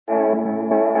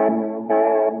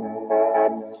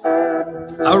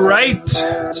All right,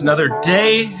 it's another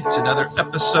day. It's another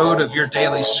episode of your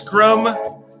Daily Scrum.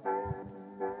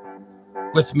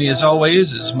 With me, as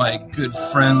always, is my good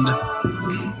friend,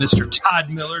 Mr. Todd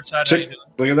Miller. Todd, how you doing?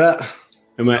 Look at that.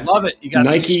 I love it. You got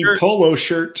Nike polo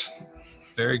shirt.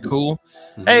 Very cool.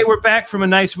 Mm-hmm. Hey, we're back from a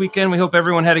nice weekend. We hope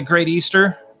everyone had a great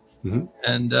Easter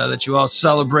and that you all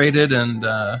celebrated and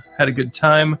had a good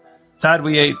time. Todd,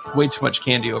 we ate way too much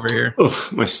candy over here. Oh,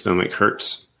 my stomach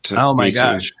hurts. Oh, my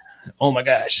gosh. Oh, my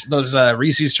gosh. Those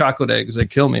Reese's chocolate eggs, they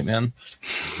kill me, man.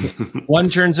 One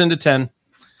turns into 10.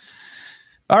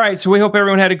 All right, so we hope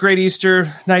everyone had a great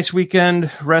Easter, nice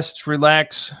weekend, rest,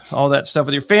 relax, all that stuff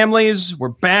with your families. We're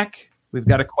back. We've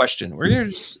got a question. We're here.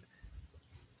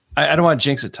 I don't want to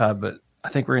jinx it, Todd, but I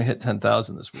think we're going to hit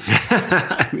 10,000 this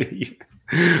week.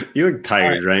 You look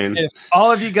tired, Ryan. If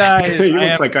all of you guys, you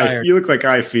look like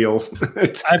I feel.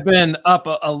 I've been up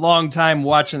a long time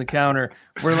watching the counter.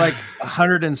 We're like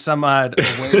 100 and some odd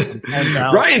away from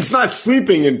 10,000. Ryan's not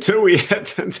sleeping until we hit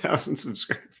 10,000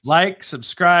 subscribers. Like,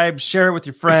 subscribe, share it with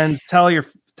your friends, tell your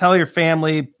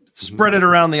family, spread it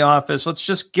around the office. Let's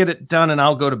just get it done, and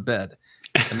I'll go to bed,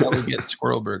 and then we get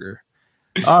Squirrel Burger.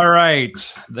 All right,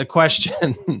 the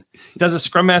question: does a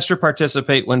Scrum Master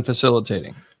participate when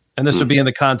facilitating? And this would be in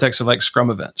the context of like Scrum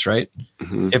events, right?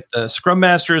 Mm-hmm. If the Scrum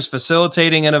Master is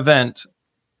facilitating an event,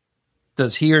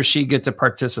 does he or she get to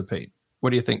participate?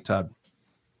 What do you think, Todd?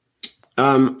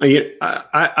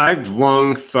 I've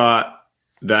long thought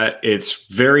that it's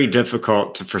very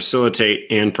difficult to facilitate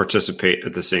and participate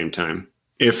at the same time,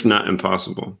 if not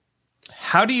impossible.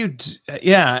 How do you?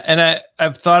 And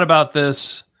I've thought about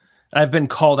this. I've been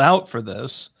called out for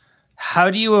this. How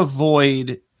do you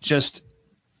avoid just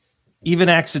even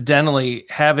accidentally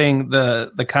having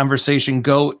the conversation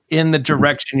go in the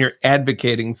direction you're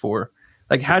advocating for?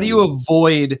 Like, how do you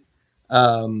avoid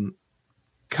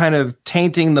kind of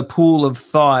tainting the pool of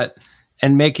thought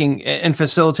and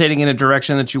facilitating in a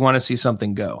direction that you want to see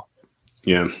something go?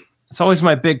 Yeah. It's always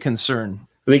my big concern.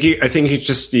 I think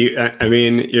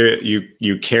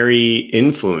you carry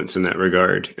influence in that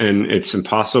regard, and it's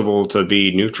impossible to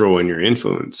be neutral in your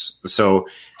influence. So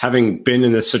having been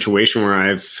in this situation where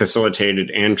I've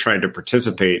facilitated and tried to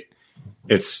participate,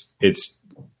 it's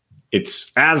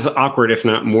as awkward, if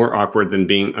not more awkward, than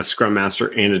being a Scrum Master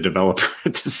and a developer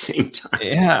at the same time.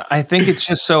 Yeah, I think it's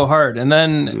just so hard. And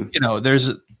then,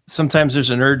 sometimes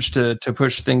there's an urge to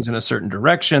push things in a certain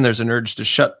direction. There's an urge to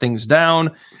shut things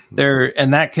down there.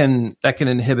 And that can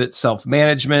inhibit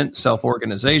self-management,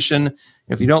 self-organization.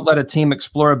 If you don't let a team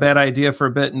explore a bad idea for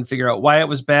a bit and figure out why it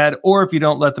was bad, or if you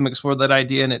don't let them explore that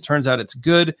idea and it turns out it's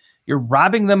good, you're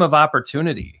robbing them of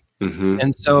opportunity. Mm-hmm.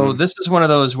 And so this is one of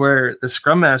those where the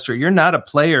Scrum Master, you're not a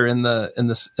player in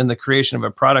the creation of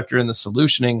a product or in the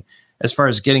solutioning as far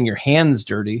as getting your hands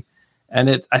dirty.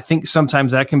 And I think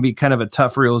sometimes that can be kind of a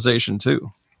tough realization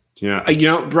too. Yeah.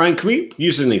 Brian, can we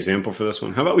use an example for this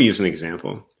one? How about we use an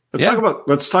example?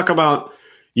 Let's talk about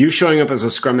you showing up as a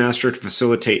Scrum Master to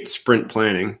facilitate sprint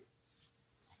planning.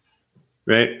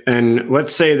 Right. And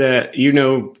let's say that you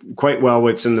know quite well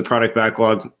what's in the product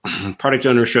backlog. Product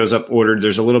owner shows up ordered.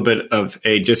 There's a little bit of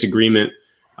a disagreement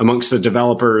amongst the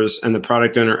developers and the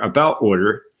product owner about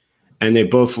order. And they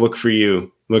both look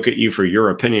at you for your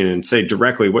opinion and say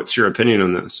directly, what's your opinion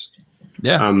on this?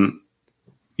 Yeah.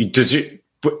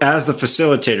 As the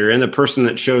facilitator and the person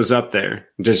that shows up there,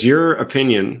 does your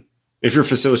opinion, if you're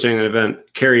facilitating an event,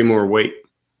 carry more weight?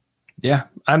 Yeah.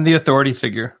 I'm the authority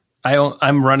figure.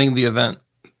 I'm running the event.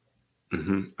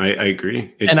 Mm-hmm. I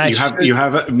agree. You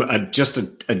have just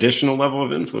an additional level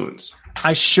of influence.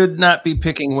 I should not be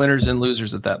picking winners and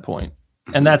losers at that point.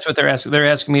 And that's what they're asking. They're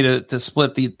asking me to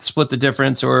split the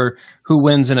difference or who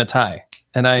wins in a tie.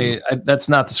 And I that's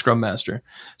not the Scrum Master.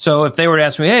 So if they were to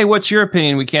ask me, hey, what's your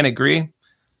opinion? We can't agree.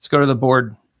 Let's go to the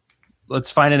board. Let's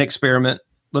find an experiment.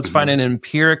 Let's find an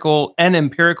empirical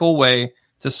way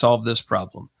to solve this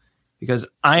problem. Because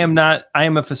I am a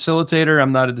facilitator.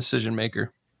 I'm not a decision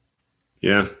maker.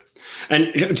 Yeah.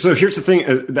 And so here's the thing.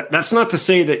 That's not to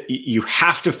say that you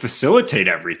have to facilitate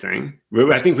everything.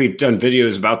 I think we've done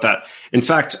videos about that. In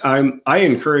fact, I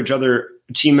encourage other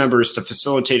team members to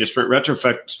facilitate a sprint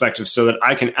retrospective so that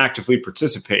I can actively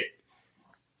participate.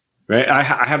 Right? I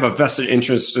have a vested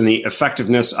interest in the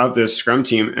effectiveness of this Scrum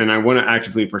team, and I want to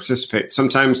actively participate.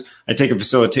 Sometimes I take a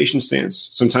facilitation stance.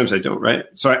 Sometimes I don't. Right?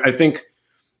 So I think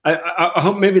I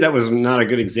hope maybe that was not a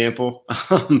good example.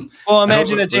 Well,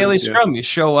 imagine a daily Scrum. You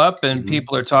show up and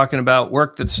people are talking about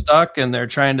work that's stuck and they're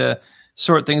trying to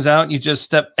sort things out. And you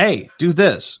just hey, do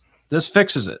this. This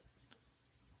fixes it.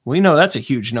 We know that's a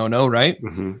huge no-no, right?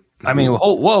 Mm-hmm. Mm-hmm. I mean,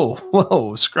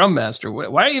 whoa, Scrum Master.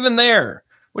 Why are you even there?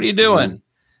 What are you doing?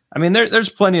 I mean, there's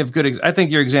plenty of good. I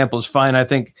think your example is fine. I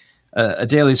think a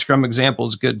daily Scrum example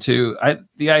is good too.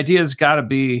 The idea has got to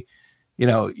be,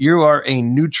 you are a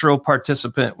neutral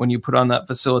participant when you put on that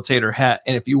facilitator hat.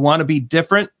 And if you want to be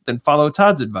different, then follow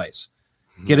Todd's advice.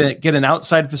 Mm-hmm. Get an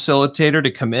outside facilitator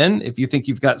to come in. If you think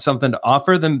you've got something to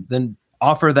offer them, then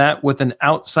offer that with an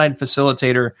outside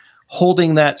facilitator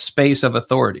holding that space of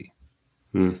authority.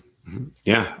 Mm-hmm.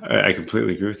 Yeah, I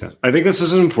completely agree with that. I think this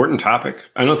is an important topic.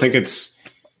 I don't think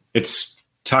it's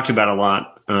talked about a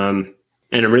lot. And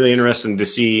I'm really interested to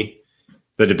see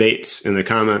the debates in the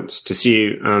comments to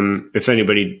see if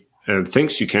anybody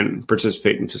thinks you can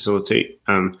participate and facilitate.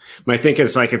 My think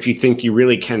is like, if you think you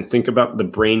really can, think about the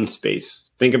brain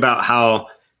space. Think about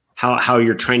how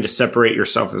you're trying to separate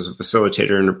yourself as a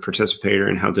facilitator and a participator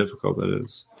and how difficult that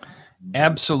is.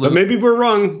 Absolutely. But maybe we're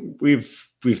wrong. We've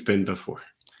been before.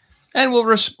 And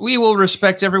we will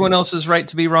respect everyone else's right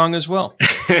to be wrong as well.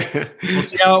 We'll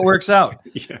see how it works out.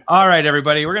 Yeah. All right,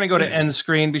 everybody. We're going to go to end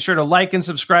screen. Be sure to like and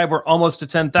subscribe. We're almost to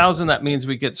 10,000. That means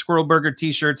we get Squirrel Burger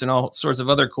t-shirts and all sorts of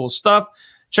other cool stuff.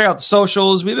 Check out the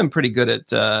socials. We've been pretty good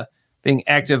at being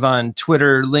active on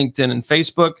Twitter, LinkedIn, and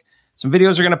Facebook. Some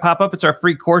videos are going to pop up. It's our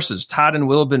free courses. Todd and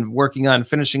Will have been working on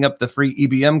finishing up the free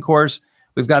EBM course.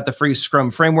 We've got the free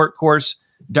Scrum Framework course.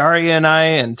 Daria and I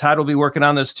and Todd will be working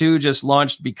on this too. Just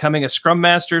launched Becoming a Scrum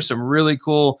Master. Some really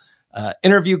cool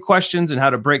interview questions and how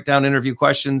to break down interview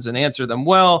questions and answer them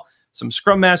well. Some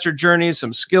Scrum Master journeys,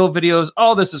 some skill videos.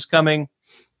 All this is coming.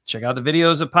 Check out the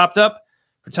videos that popped up.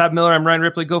 For Todd Miller, I'm Ryan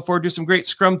Ripley. Go forward, do some great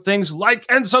Scrum things. Like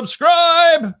and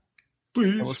subscribe.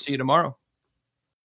 Please. And we'll see you tomorrow.